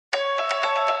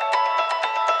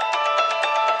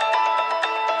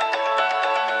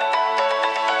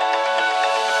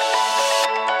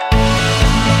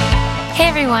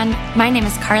everyone, my name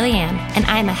is Carly Ann, and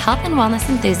I'm a health and wellness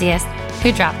enthusiast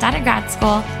who dropped out of grad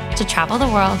school to travel the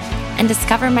world and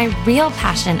discover my real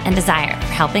passion and desire for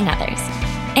helping others.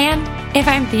 And if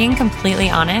I'm being completely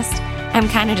honest, I'm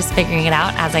kind of just figuring it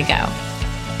out as I go.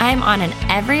 I'm on an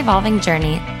ever-evolving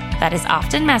journey that is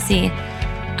often messy,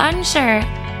 unsure,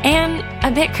 and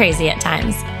a bit crazy at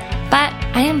times, but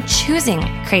I am choosing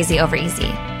crazy over easy.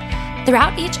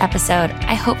 Throughout each episode,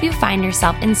 I hope you find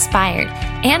yourself inspired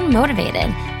and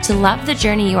motivated to love the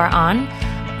journey you are on,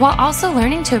 while also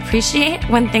learning to appreciate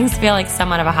when things feel like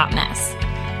somewhat of a hot mess.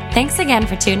 Thanks again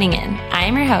for tuning in. I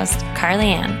am your host, Carly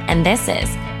Ann, and this is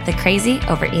the Crazy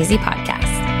Over Easy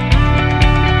podcast.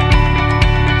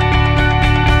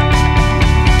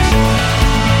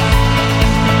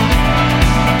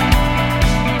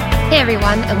 Hey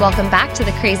everyone, and welcome back to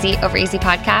the Crazy Over Easy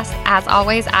podcast. As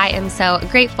always, I am so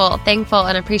grateful, thankful,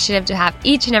 and appreciative to have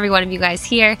each and every one of you guys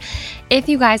here. If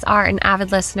you guys are an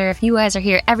avid listener, if you guys are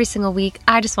here every single week,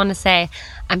 I just want to say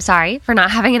I'm sorry for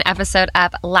not having an episode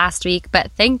up last week,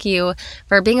 but thank you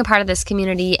for being a part of this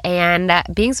community and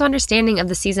being so understanding of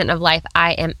the season of life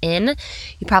I am in.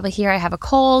 You probably hear I have a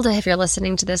cold. If you're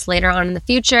listening to this later on in the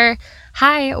future,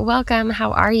 hi, welcome.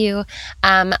 How are you?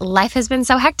 Life has been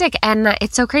so hectic and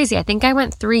it's so crazy. I think I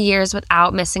went 3 years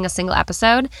without missing a single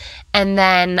episode, and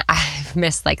then I've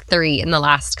missed like 3 in the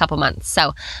last couple months.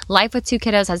 So life with 2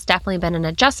 kiddos has definitely been an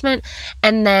adjustment.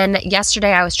 And then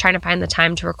yesterday I was trying to find the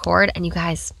time to record, and you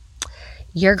guys,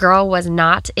 your girl was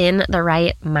not in the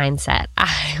right mindset.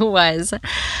 I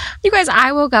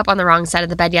woke up on the wrong side of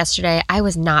the bed yesterday. I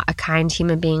was not a kind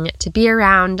human being to be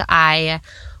around. I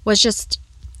was just,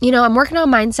 I'm working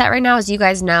on mindset right now, as you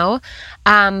guys know.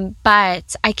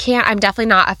 But I'm definitely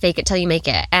not a fake it till you make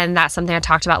it. And that's something I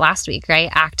talked about last week,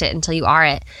 right? Act it until you are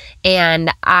it.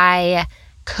 And I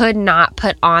could not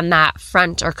put on that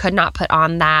front, or could not put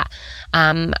on that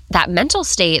mental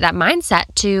state, that mindset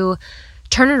to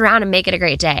turn it around and make it a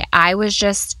great day. I was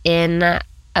just in a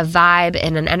vibe,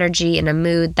 in an energy, in a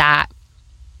mood that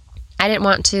I didn't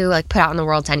want to put out in the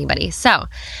world to anybody. So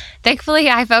thankfully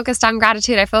I focused on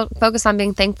gratitude. I focused on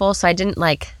being thankful. So I didn't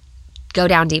go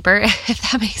down deeper,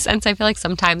 if that makes sense. I feel like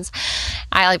sometimes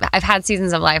I've had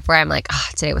seasons of life where I'm like, oh,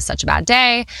 today was such a bad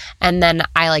day. And then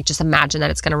I just imagine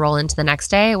that it's going to roll into the next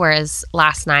day. Whereas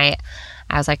last night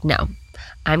I was like, no,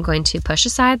 I'm going to push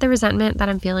aside the resentment that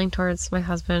I'm feeling towards my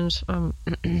husband.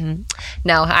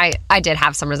 No, I did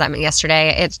have some resentment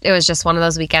yesterday. It was just one of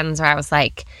those weekends where I was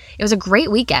like, it was a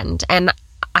great weekend. And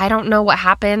I don't know what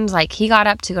happened. He got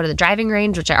up to go to the driving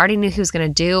range, which I already knew he was going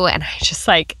to do. And I just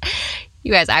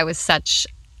you guys, I was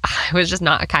just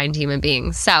not a kind human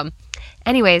being. So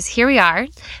anyways, here we are,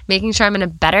 making sure I'm in a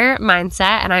better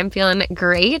mindset and I'm feeling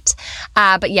great.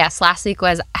 But yes, last week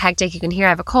was hectic. You can hear I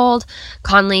have a cold.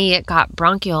 Conley got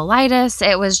bronchiolitis.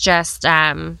 It was just,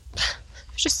 one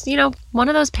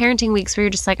of those parenting weeks where you're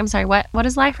just like, I'm sorry, what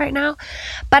is life right now?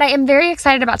 But I am very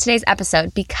excited about today's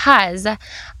episode because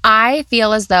I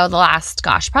feel as though the last,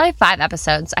 probably 5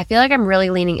 episodes, I feel like I'm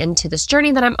really leaning into this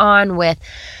journey that I'm on with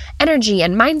energy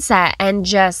and mindset, and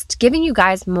just giving you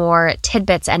guys more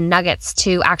tidbits and nuggets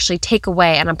to actually take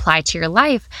away and apply to your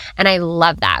life. And I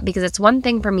love that because it's one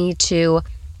thing for me to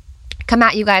come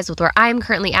at you guys with where I'm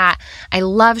currently at. I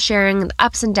love sharing the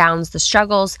ups and downs, the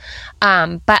struggles.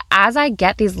 But as I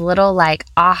get these little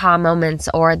aha moments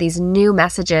or these new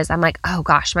messages, I'm like, oh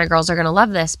gosh, my girls are going to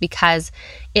love this because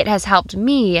it has helped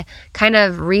me kind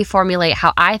of reformulate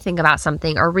how I think about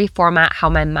something, or reformat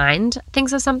how my mind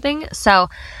thinks of something. So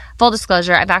full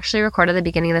disclosure, I've actually recorded the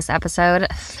beginning of this episode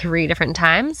 3 different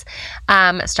times.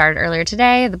 Started earlier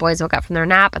today. The boys woke up from their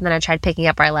nap, and then I tried picking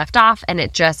up where I left off, and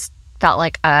it just felt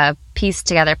like a pieced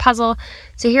together puzzle.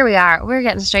 So here we are. We're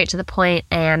getting straight to the point,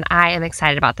 and I am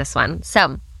excited about this one.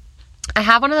 So I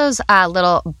have one of those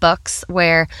little books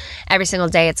where every single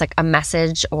day it's a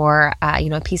message or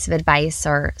a piece of advice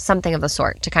or something of the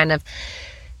sort to kind of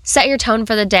set your tone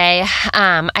for the day.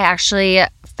 I actually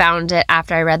found it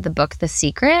after I read the book The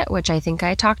Secret, which I think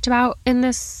I talked about in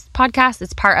this podcast.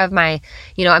 It's part of my,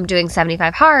 I'm doing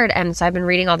 75 hard, and so I've been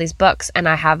reading all these books and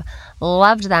I have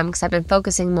loved them because I've been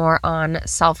focusing more on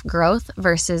self-growth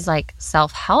versus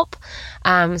self-help.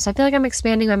 So I feel like I'm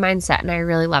expanding my mindset and I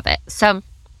really love it. So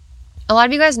a lot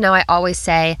of you guys know I always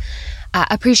say,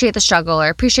 appreciate the struggle, or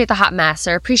appreciate the hot mess,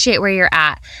 or appreciate where you're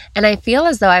at. And I feel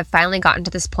as though I've finally gotten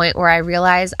to this point where I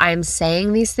realize I'm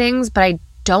saying these things, but I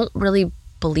don't really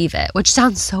believe it, which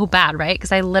sounds so bad, right?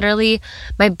 Because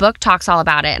my book talks all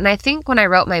about it. And I think when I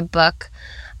wrote my book,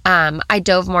 I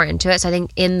dove more into it. So I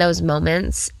think in those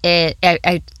moments,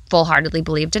 I full-heartedly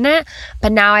believed in it.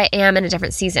 But now I am in a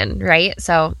different season, right?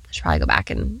 So I should probably go back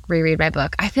and reread my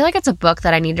book. I feel like it's a book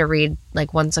that I need to read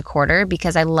like once a quarter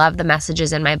because I love the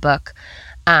messages in my book.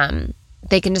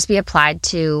 They can just be applied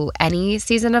to any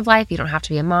season of life. You don't have to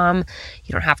be a mom.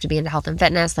 You don't have to be into health and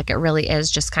fitness. Like, it really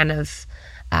is just kind of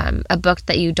a book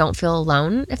that you don't feel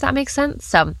alone, if that makes sense.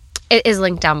 So it is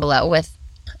linked down below with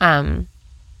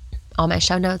all my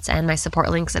show notes and my support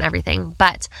links and everything.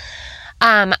 But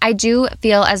I do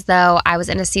feel as though I was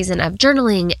in a season of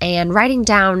journaling and writing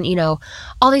down,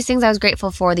 all these things I was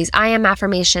grateful for, these I am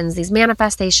affirmations, these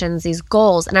manifestations, these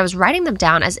goals, and I was writing them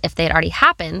down as if they had already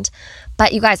happened.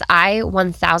 But you guys, I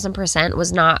 1000%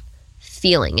 was not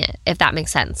feeling it, if that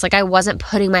makes sense. Like, I wasn't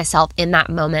putting myself in that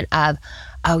moment of,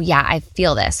 oh yeah, I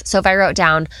feel this. So if I wrote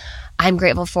down, I'm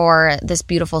grateful for this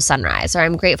beautiful sunrise, or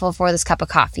I'm grateful for this cup of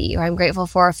coffee, or I'm grateful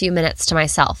for a few minutes to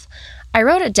myself, I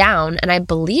wrote it down and I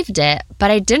believed it, but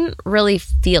I didn't really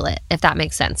feel it, if that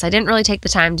makes sense. I didn't really take the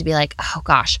time to be like, oh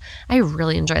gosh, I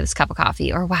really enjoy this cup of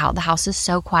coffee, or wow, the house is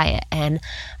so quiet and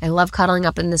I love cuddling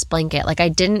up in this blanket. Like, I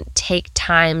didn't take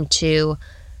time to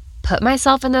put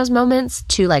myself in those moments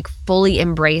to like fully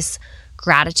embrace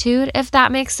gratitude, if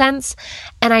that makes sense.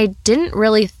 And I didn't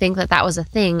really think that that was a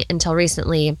thing until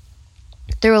recently,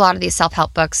 through a lot of these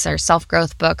self-help books or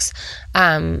self-growth books.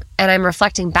 And I'm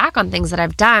reflecting back on things that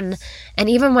I've done. And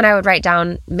even when I would write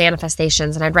down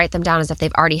manifestations and I'd write them down as if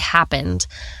they've already happened,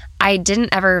 I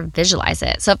didn't ever visualize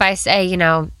it. So if I say,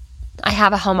 I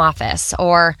have a home office,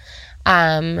 or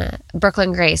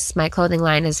Brooklyn Grace, my clothing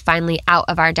line, is finally out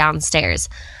of our downstairs,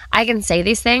 I can say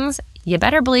these things. You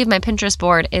better believe my Pinterest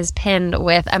board is pinned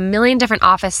with a million different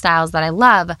office styles that I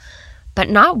love, but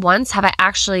not once have I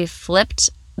actually flipped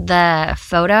the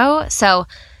photo. So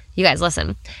you guys,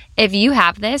 listen, if you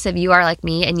have this, if you are like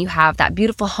me and you have that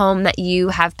beautiful home that you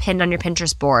have pinned on your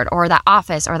Pinterest board, or that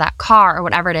office or that car or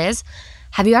whatever it is,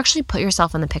 have you actually put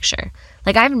yourself in the picture?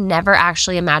 Like, I've never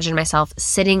actually imagined myself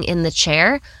sitting in the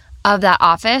chair of that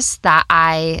office that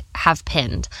I have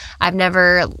pinned. I've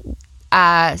never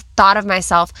thought of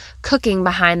myself cooking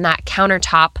behind that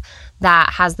countertop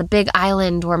that has the big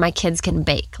island where my kids can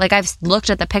bake. Like, I've looked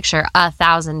at the picture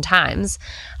 1,000 times.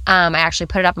 I actually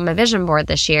put it up on my vision board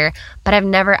this year, but I've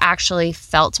never actually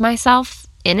felt myself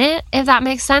in it, if that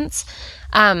makes sense.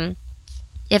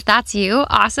 If that's you,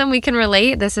 awesome, we can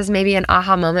relate. This is maybe an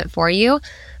aha moment for you,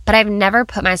 but I've never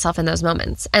put myself in those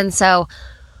moments. And so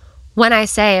when I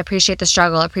say appreciate the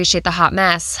struggle, appreciate the hot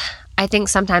mess, I think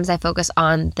sometimes I focus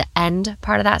on the end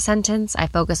part of that sentence. I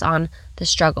focus on the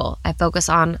struggle. I focus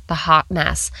on the hot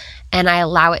mess, and I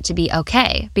allow it to be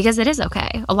okay, because it is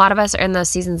okay. A lot of us are in those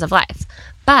seasons of life.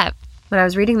 But when I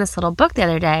was reading this little book the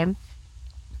other day,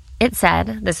 it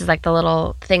said, this is like the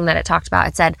little thing that it talked about.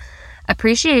 It said,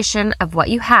 appreciation of what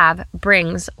you have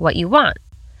brings what you want.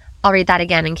 I'll read that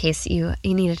again in case you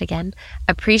need it again.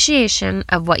 Appreciation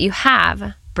of what you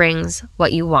have brings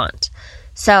what you want.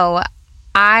 So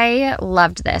I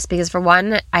loved this because, for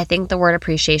one, I think the word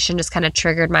appreciation just kind of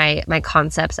triggered my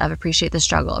concepts of appreciate the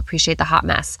struggle, appreciate the hot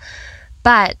mess.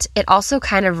 But it also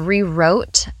kind of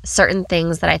rewrote certain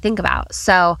things that I think about.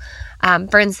 So,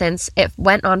 for instance, it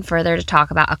went on further to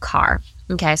talk about a car.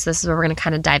 Okay, so this is where we're going to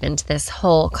kind of dive into this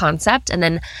whole concept. And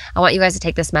then I want you guys to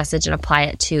take this message and apply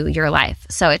it to your life.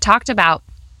 So it talked about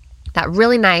that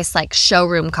really nice, like,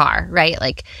 showroom car, right?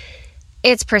 Like,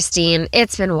 it's pristine,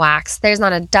 it's been waxed, there's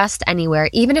not a dust anywhere.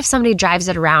 Even if somebody drives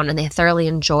it around and they thoroughly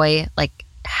enjoy like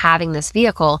having this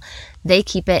vehicle, they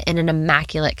keep it in an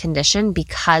immaculate condition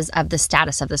because of the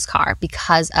status of this car,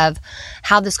 because of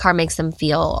how this car makes them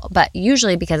feel, but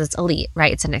usually because it's elite,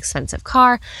 right? It's an expensive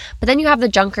car. But then you have the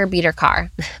junker beater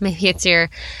car. Maybe it's your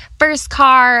first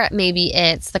car, maybe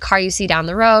it's the car you see down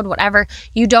the road, whatever.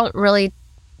 You don't really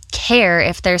care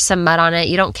if there's some mud on it.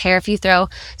 You don't care if you throw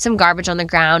some garbage on the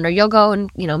ground, or you'll go and,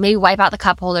 maybe wipe out the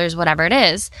cup holders, whatever it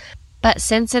is. But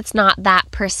since it's not that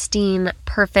pristine,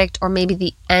 perfect, or maybe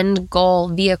the end goal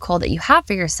vehicle that you have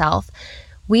for yourself,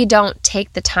 we don't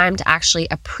take the time to actually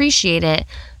appreciate it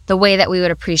the way that we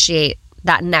would appreciate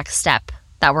that next step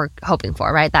that we're hoping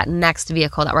for, right? That next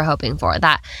vehicle that we're hoping for,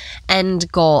 that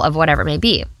end goal of whatever it may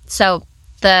be. So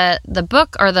the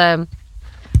book, or the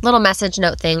little message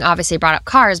note thing, obviously brought up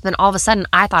cars, but all of a sudden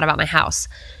I thought about my house.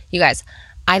 You guys,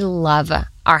 I love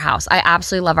our house. I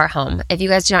absolutely love our home. If you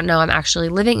guys do not know, I'm actually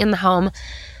living in the home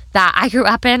that I grew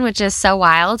up in, which is so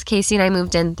wild. Casey and I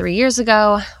moved in 3 years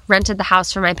ago, rented the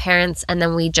house for my parents, and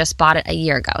then we just bought it a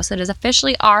year ago. So it is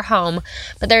officially our home,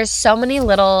 but there's so many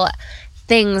little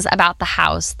things about the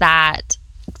house that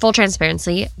full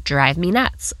transparency, drive me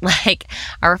nuts. Like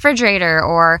our refrigerator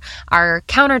or our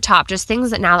countertop, just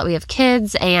things that now that we have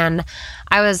kids and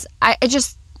there's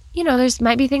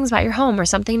might be things about your home or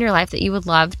something in your life that you would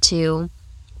love to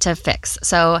fix.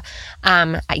 So,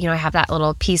 I have that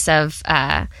little piece of,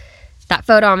 that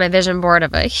photo on my vision board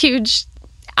of a huge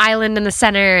island in the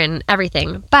center and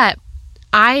everything. But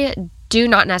I do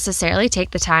not necessarily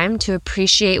take the time to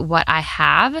appreciate what I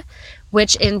have,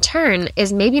 which in turn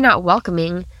is maybe not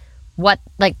welcoming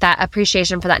that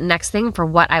appreciation for that next thing for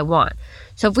what I want.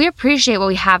 So if we appreciate what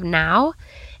we have now,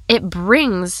 it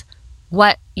brings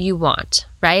what you want,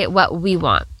 right? What we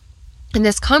want. And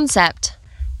this concept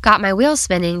got my wheels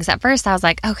spinning because at first I was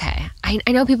like, okay, I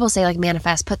know people say like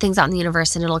manifest, put things out in the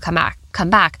universe and it'll come back.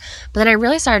 But then I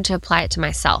really started to apply it to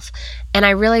myself. And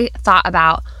I really thought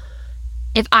about,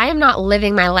 if I am not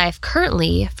living my life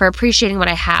currently for appreciating what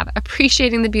I have,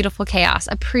 appreciating the beautiful chaos,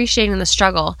 appreciating the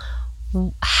struggle,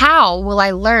 how will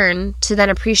I learn to then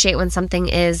appreciate when something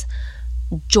is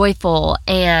joyful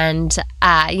and,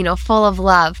 full of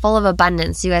love, full of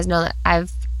abundance? You guys know that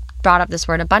I've brought up this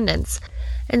word abundance.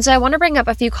 And so I want to bring up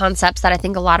a few concepts that I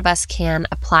think a lot of us can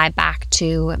apply back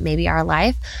to maybe our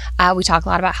life. We talk a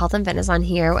lot about health and fitness on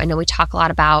here. I know we talk a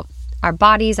lot about our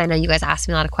bodies. I know you guys ask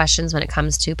me a lot of questions when it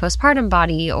comes to postpartum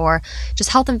body or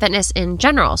just health and fitness in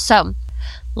general. So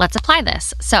let's apply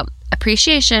this. So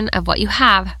appreciation of what you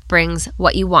have brings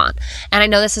what you want. And I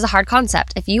know this is a hard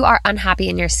concept. If you are unhappy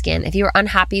in your skin, if you are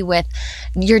unhappy with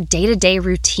your day-to-day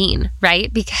routine,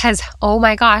 right? Because, oh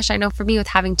my gosh, I know for me with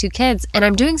having 2 kids and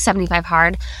I'm doing 75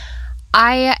 hard,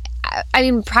 I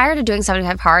mean, prior to doing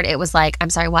 75 hard, it was like, I'm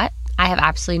sorry, what? I have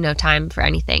absolutely no time for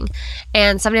anything.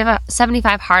 And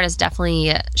 75 hard has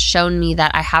definitely shown me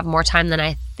that I have more time than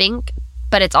I think,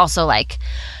 but it's also like,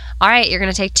 all right, you're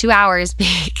going to take 2 hours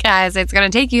because it's going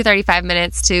to take you 35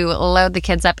 minutes to load the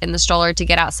kids up in the stroller to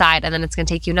get outside. And then it's going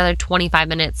to take you another 25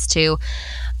 minutes to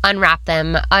unwrap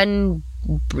them,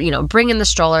 bring in the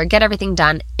stroller, get everything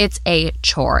done. It's a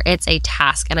chore. It's a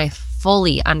task. And I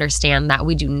fully understand that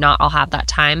we do not all have that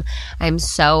time. I'm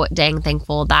so dang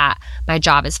thankful that my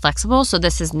job is flexible. So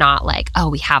this is not like, oh,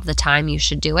 we have the time, you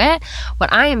should do it.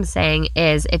 What I am saying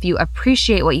is if you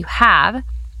appreciate what you have,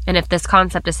 and if this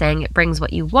concept is saying it brings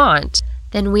what you want,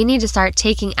 then we need to start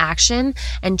taking action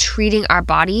and treating our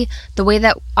body the way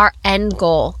that our end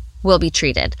goal will be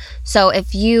treated. So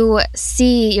if you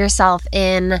see yourself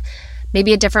in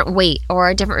maybe a different weight or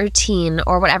a different routine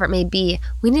or whatever it may be,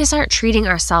 we need to start treating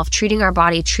ourselves, treating our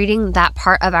body, treating that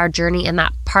part of our journey and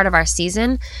that part of our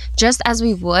season just as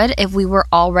we would if we were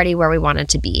already where we wanted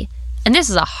to be. And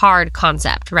this is a hard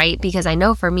concept, right? Because I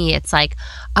know for me, it's like,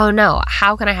 oh no,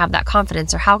 how can I have that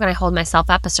confidence or how can I hold myself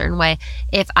up a certain way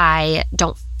if I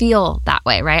don't feel that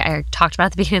way, right? I talked about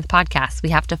at the beginning of the podcast, we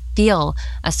have to feel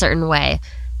a certain way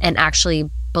and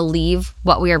actually believe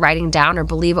what we are writing down or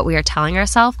believe what we are telling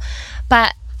ourselves.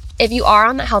 But if you are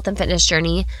on the health and fitness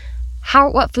journey,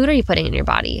 what food are you putting in your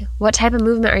body? What type of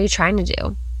movement are you trying to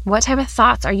do? What type of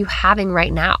thoughts are you having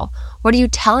right now? What are you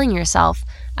telling yourself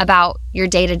about your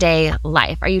day-to-day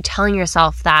life? Are you telling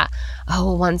yourself that,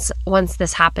 oh, once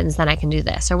this happens, then I can do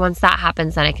this, or once that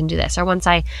happens, then I can do this, or once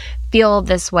I feel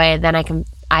this way, then I can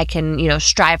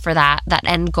strive for that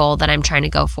end goal that I'm trying to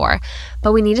go for.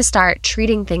 But we need to start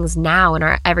treating things now in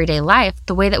our everyday life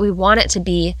the way that we want it to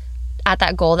be at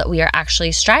that goal that we are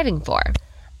actually striving for.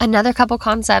 Another couple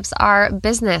concepts are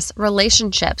business,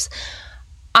 relationships.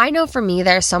 I know for me,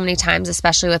 there are so many times,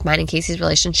 especially with mine and Casey's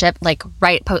relationship, like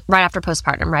right after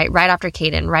postpartum, right after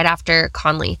Caden, right after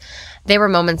Conley, there were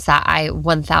moments that I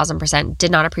 1000% did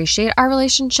not appreciate our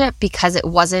relationship because it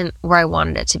wasn't where I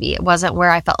wanted it to be. It wasn't where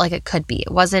I felt like it could be.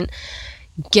 It wasn't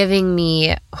giving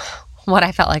me what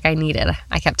I felt like I needed.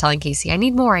 I kept telling Casey, I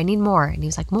need more. And he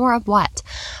was like, more of what?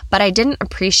 But I didn't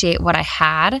appreciate what I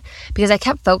had because I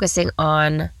kept focusing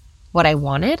on what I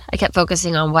wanted. I kept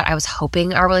focusing on what I was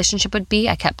hoping our relationship would be.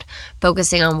 I kept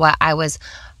focusing on what I was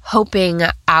hoping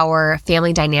our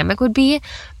family dynamic would be.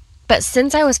 But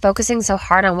since I was focusing so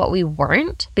hard on what we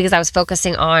weren't, because I was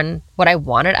focusing on what I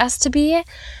wanted us to be,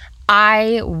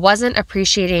 I wasn't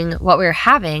appreciating what we were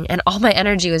having, and all my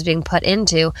energy was being put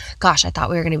into, gosh, I thought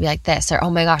we were going to be like this, or oh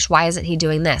my gosh, why isn't he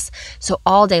doing this? So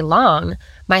all day long,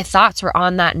 my thoughts were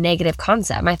on that negative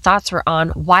concept. My thoughts were on,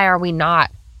 why are we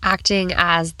not acting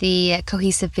as the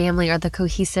cohesive family or the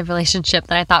cohesive relationship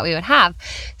that I thought we would have.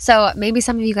 So maybe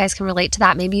some of you guys can relate to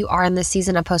that. Maybe you are in this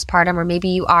season of postpartum, or maybe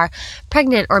you are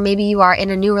pregnant, or maybe you are in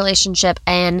a new relationship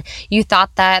and you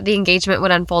thought that the engagement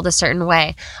would unfold a certain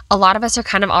way. A lot of us are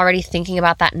kind of already thinking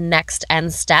about that next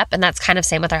end step, and that's kind of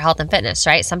same with our health and fitness,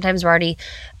 right? Sometimes we're already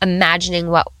imagining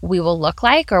what we will look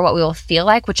like or what we will feel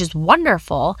like, which is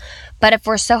wonderful. But if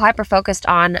we're so hyper-focused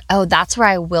on, oh, that's where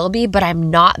I will be, but I'm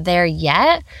not there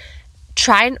yet,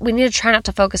 we need to try not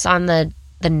to focus on the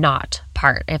not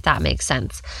part, if that makes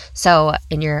sense. So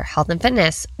in your health and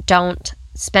fitness, don't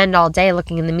spend all day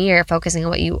looking in the mirror, focusing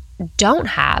on what you don't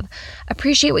have.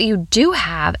 Appreciate what you do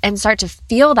have and start to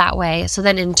feel that way. So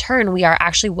then in turn, we are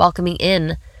actually welcoming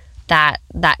in that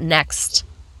next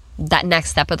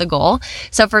step of the goal.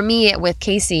 So for me with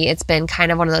Casey, it's been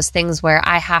kind of one of those things where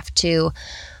I have to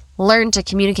learn to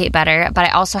communicate better, but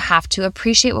I also have to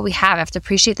appreciate what we have. I have to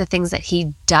appreciate the things that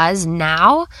he does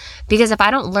now, because if I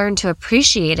don't learn to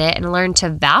appreciate it and learn to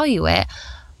value it,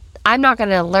 I'm not going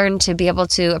to learn to be able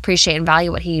to appreciate and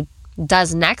value what he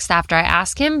does next after I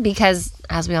ask him, because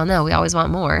as we all know, we always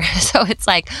want more. So it's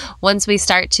like once we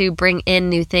start to bring in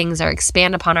new things or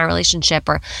expand upon our relationship,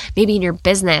 or maybe in your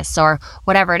business or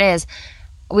whatever it is,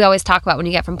 we always talk about when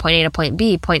you get from point A to point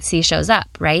B, point C shows up,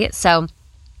 right? So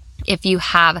if you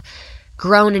have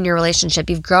grown in your relationship,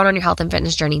 you've grown on your health and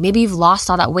fitness journey, maybe you've lost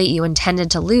all that weight you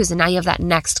intended to lose and now you have that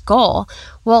next goal.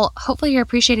 Well, hopefully you're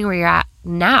appreciating where you're at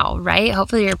now, right?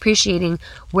 Hopefully you're appreciating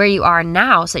where you are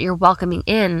now so that you're welcoming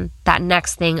in that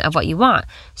next thing of what you want.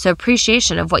 So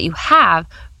appreciation of what you have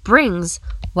brings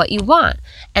what you want.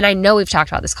 And I know we've talked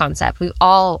about this concept.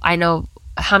 I know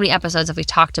how many episodes have we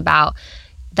talked about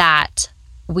that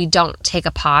we don't take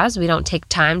a pause. We don't take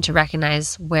time to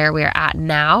recognize where we're at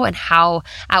now, and how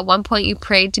at one point you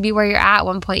prayed to be where you're at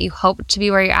one point you hoped to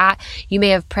be where you're at. You may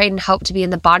have prayed and hoped to be in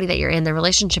the body that you're in, the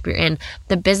relationship you're in,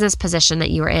 the business position that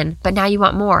you were in, but now you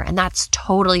want more, and that's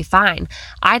totally fine.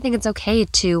 I think it's okay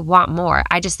to want more.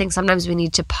 I just think sometimes we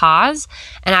need to pause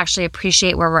and actually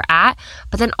appreciate where we're at,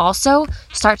 but then also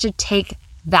start to take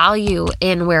value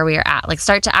in where we are at. Like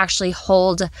start to actually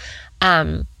hold,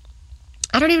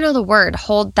 I don't even know the word,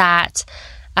 hold that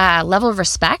level of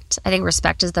respect. I think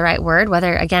respect is the right word.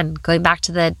 Whether, again, going back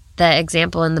to the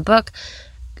example in the book,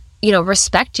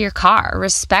 respect your car,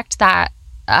 respect that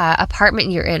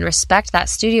apartment you're in, respect that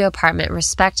studio apartment,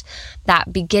 respect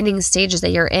that beginning stages that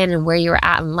you're in and where you're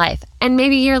at in life. And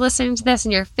maybe you're listening to this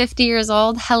and you're 50 years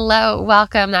old. Hello,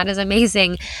 welcome. That is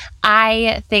amazing.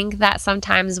 I think that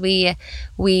sometimes we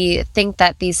think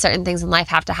that these certain things in life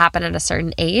have to happen at a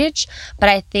certain age, but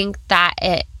I think that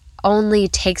it only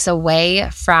takes away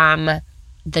from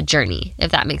the journey,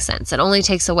 if that makes sense. It only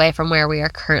takes away from where we are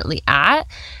currently at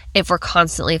if we're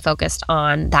constantly focused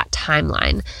on that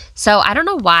timeline. So I don't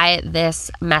know why this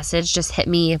message just hit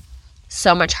me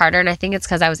so much harder. And I think it's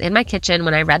because I was in my kitchen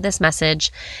when I read this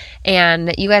message.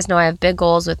 And you guys know I have big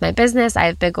goals with my business. I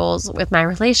have big goals with my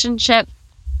relationship.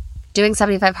 Doing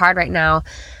 75 Hard right now.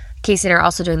 Casey and I are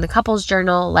also doing the couples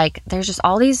journal. Like there's just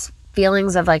all these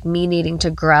feelings of like me needing to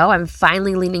grow. I'm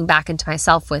finally leaning back into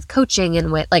myself with coaching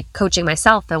and with like coaching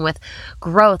myself and with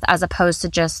growth as opposed to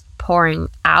just pouring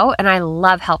out. And I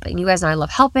love helping. You guys know I love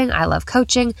helping. I love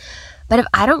coaching. But if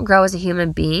I don't grow as a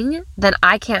human being, then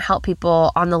I can't help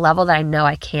people on the level that I know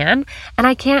I can. And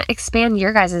I can't expand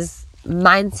your guys'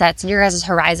 mindsets and your guys'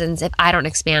 horizons if I don't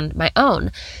expand my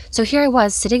own. So here I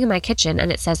was sitting in my kitchen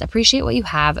and it says, appreciate what you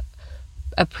have.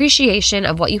 Appreciation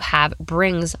of what you have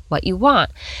brings what you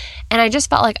want. And I just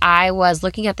felt like I was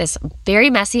looking at this very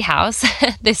messy house,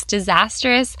 this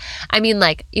disastrous,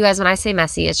 you guys, when I say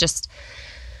messy, it's just,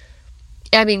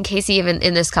 Casey, even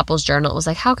in this couple's journal, was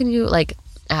like, how can you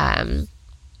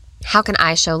how can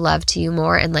I show love to you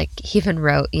more? And he even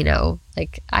wrote,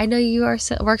 I know you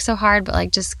work so hard,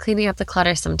 but just cleaning up the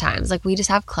clutter sometimes. We just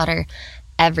have clutter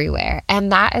everywhere.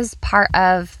 And that is part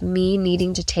of me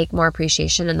needing to take more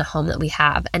appreciation in the home that we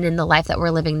have and in the life that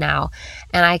we're living now.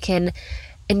 And I can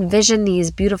envision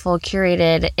these beautiful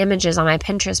curated images on my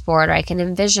Pinterest board, or I can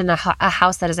envision a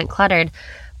house that isn't cluttered.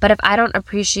 But if I don't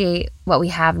appreciate what we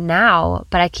have now,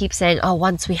 but I keep saying, oh,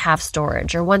 once we have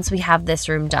storage, or once we have this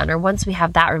room done, or once we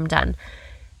have that room done,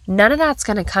 none of that's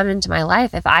going to come into my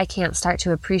life if I can't start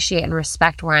to appreciate and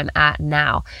respect where I'm at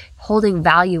now, holding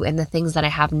value in the things that I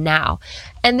have now.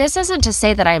 And this isn't to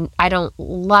say that I don't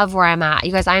love where I'm at.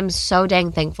 You guys, I'm so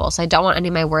dang thankful. So I don't want any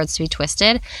of my words to be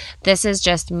twisted. This is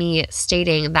just me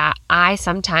stating that I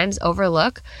sometimes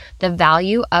overlook the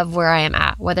value of where I am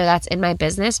at, whether that's in my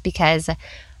business, because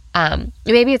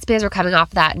maybe it's because we're coming off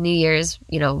that New Year's,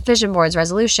 vision boards,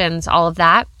 resolutions, all of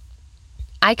that.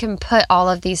 I can put all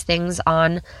of these things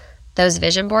on those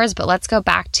vision boards, but let's go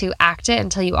back to act it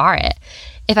until you are it.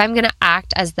 If I'm going to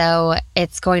act as though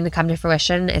it's going to come to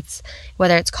fruition, it's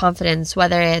whether it's confidence,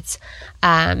 whether it's,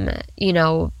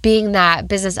 being that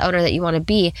business owner that you want to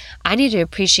be, I need to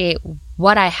appreciate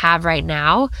what I have right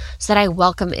now so that I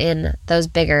welcome in those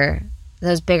bigger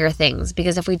things.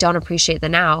 Because if we don't appreciate the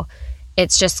now,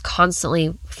 it's just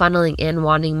constantly funneling in,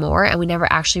 wanting more, and we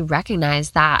never actually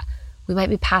recognize that we might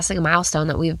be passing a milestone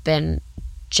that we've been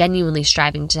genuinely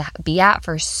striving to be at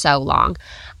for so long.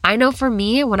 I know for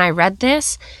me, when I read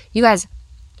this, you guys,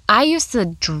 I used to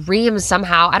dream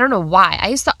somehow, I don't know why, I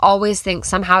used to always think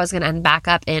somehow I was going to end back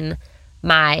up in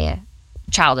my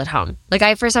childhood home. Like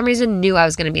I, for some reason, knew I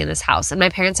was going to be in this house, and my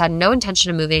parents had no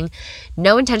intention of moving,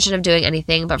 no intention of doing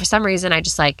anything, but for some reason, I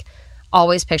just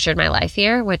always pictured my life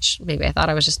here, which maybe I thought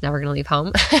I was just never going to leave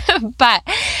home, but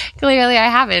clearly I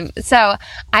haven't. So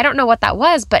I don't know what that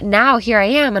was, but now here I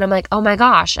am, and I'm like, oh my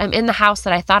gosh, I'm in the house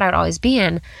that I thought I would always be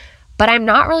in, but I'm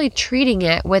not really treating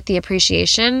it with the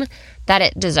appreciation that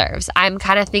it deserves. I'm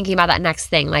kind of thinking about that next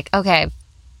thing, like, okay,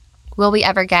 will we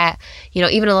ever get,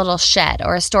 even a little shed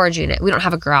or a storage unit? We don't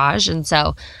have a garage. And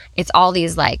so it's all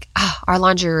these our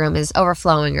laundry room is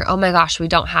overflowing, or, oh my gosh, we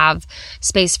don't have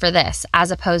space for this,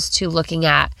 as opposed to looking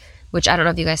at, which I don't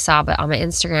know if you guys saw, but on my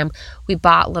Instagram, we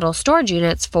bought little storage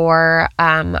units for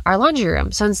our laundry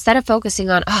room. So instead of focusing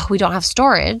on, we don't have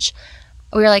storage,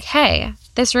 we were like, hey,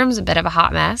 this room's a bit of a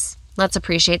hot mess. Let's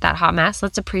appreciate that hot mess.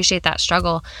 Let's appreciate that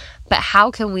struggle. But how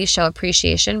can we show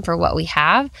appreciation for what we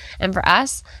have? And for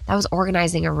us, that was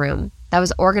organizing a room. That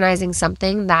was organizing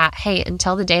something that, hey,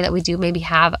 until the day that we do maybe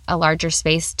have a larger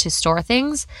space to store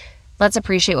things, let's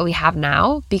appreciate what we have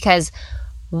now. Because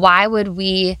why would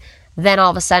we then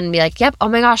all of a sudden be like, yep, oh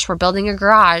my gosh, we're building a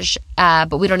garage,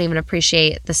 but we don't even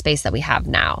appreciate the space that we have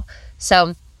now.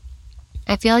 So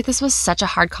I feel like this was such a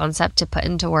hard concept to put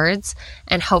into words,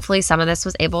 and hopefully some of this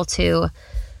was able to,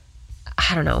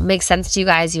 make sense to you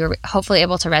guys. You were hopefully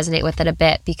able to resonate with it a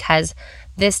bit, because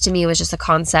this to me was just a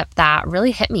concept that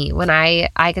really hit me when I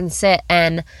can sit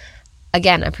and,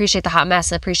 again, appreciate the hot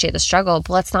mess, appreciate the struggle,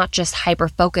 but let's not just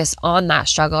hyper-focus on that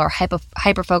struggle or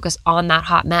hyper-focus on that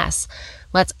hot mess.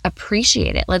 Let's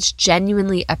appreciate it. Let's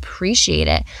genuinely appreciate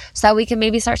it so that we can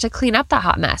maybe start to clean up that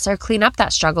hot mess or clean up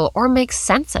that struggle or make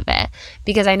sense of it.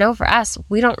 Because I know for us,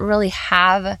 we don't really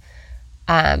have,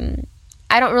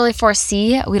 I don't really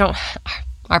foresee,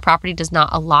 our property does not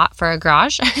allot for a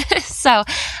garage. So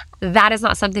that is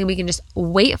not something we can just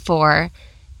wait for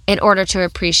in order to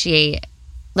appreciate,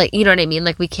 you know what I mean?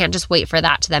 We can't just wait for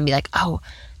that to then be like, oh,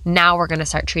 now we're going to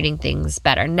start treating things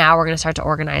better. Now we're going to start to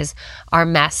organize our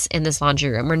mess in this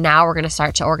laundry room. Or now we're going to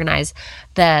start to organize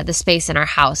the space in our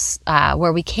house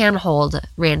where we can hold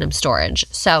random storage.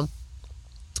 So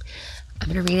I'm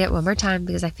going to read it one more time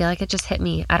because I feel like it just hit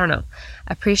me. I don't know.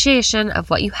 Appreciation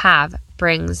of what you have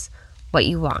brings what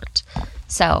you want.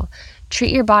 So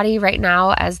treat your body right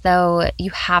now as though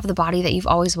you have the body that you've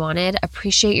always wanted.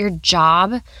 Appreciate your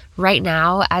job right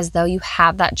now as though you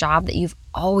have that job that you've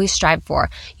always strived for.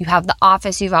 You have the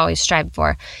office you've always strived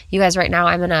for. You guys, right now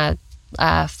I'm in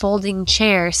a folding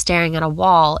chair staring at a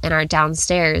wall in our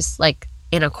downstairs,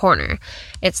 in a corner.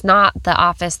 It's not the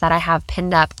office that I have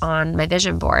pinned up on my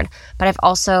vision board, but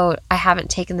I haven't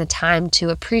taken the time to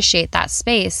appreciate that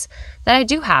space that I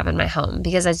do have in my home.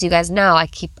 Because as you guys know,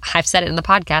 I've said it in the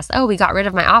podcast, we got rid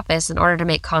of my office in order to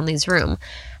make Conley's room.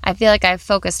 I feel like I've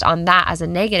focused on that as a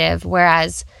negative,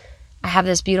 whereas I have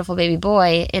this beautiful baby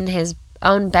boy in his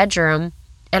own bedroom,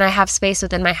 and I have space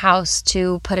within my house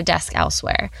to put a desk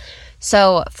elsewhere.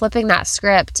 So flipping that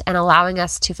script and allowing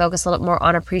us to focus a little bit more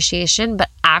on appreciation, but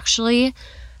actually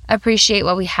appreciate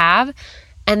what we have.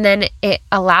 And then it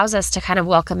allows us to kind of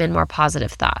welcome in more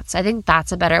positive thoughts. I think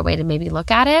that's a better way to maybe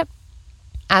look at it,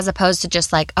 as opposed to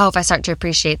just if I start to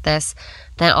appreciate this,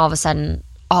 then all of a sudden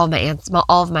all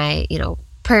of my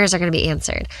prayers are going to be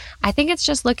answered. I think it's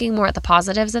just looking more at the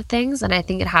positives of things. And I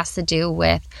think it has to do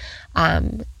with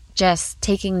just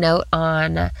taking note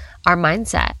on our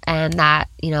mindset, and that,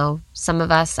 some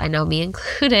of us, I know me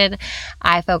included,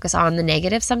 I focus on the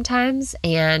negative sometimes.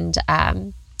 And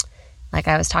like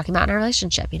I was talking about in our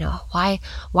relationship, why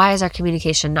is our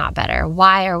communication not better?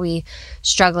 Why are we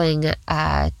struggling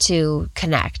to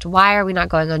connect? Why are we not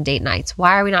going on date nights?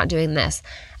 Why are we not doing this?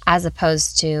 As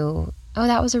opposed to, oh,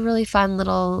 that was a really fun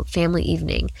little family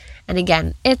evening. And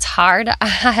again, it's hard.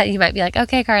 You might be like,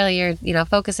 okay, Carly, you're,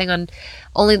 focusing on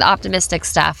only the optimistic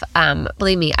stuff.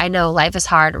 Believe me, I know life is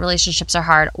hard. Relationships are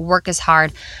hard. Work is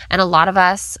hard. And a lot of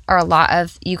us, or a lot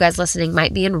of you guys listening,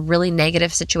 might be in really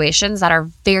negative situations that are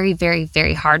very, very,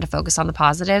 very hard to focus on the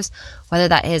positives, whether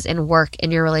that is in work,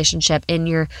 in your relationship, in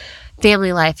your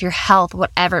family life, your health,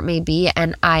 whatever it may be.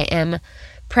 And I am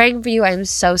praying for you. I'm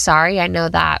so sorry. I know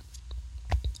that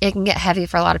it can get heavy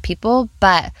for a lot of people,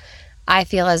 but I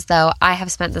feel as though I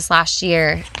have spent this last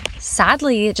year,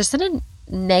 sadly, just in a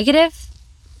negative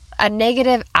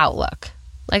outlook.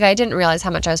 Like, I didn't realize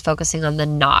how much I was focusing on the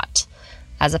not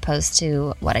as opposed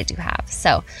to what I do have.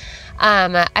 So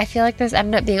I feel like this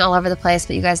ended up being all over the place,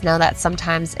 but you guys know that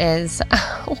sometimes is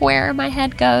where my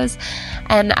head goes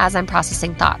and as I'm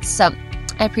processing thoughts. So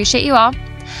I appreciate you all.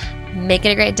 Make it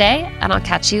a great day, and I'll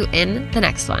catch you in the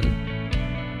next one.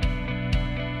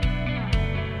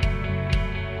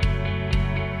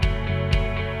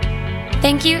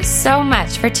 Thank you so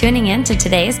much for tuning in to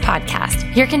today's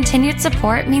podcast. Your continued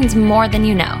support means more than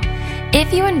you know.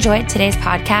 If you enjoyed today's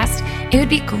podcast, it would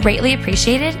be greatly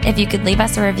appreciated if you could leave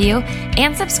us a review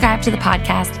and subscribe to the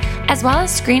podcast, as well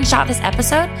as screenshot this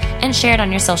episode and share it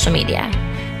on your social media.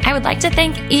 I would like to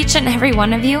thank each and every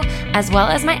one of you, as well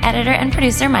as my editor and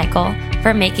producer, Michael,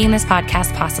 for making this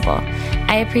podcast possible.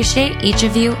 I appreciate each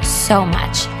of you so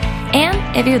much.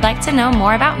 And if you'd like to know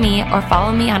more about me or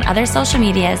follow me on other social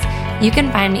medias, you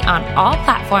can find me on all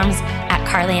platforms at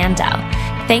Carly Andell.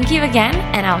 Thank you again,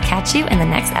 and I'll catch you in the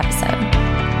next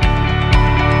episode.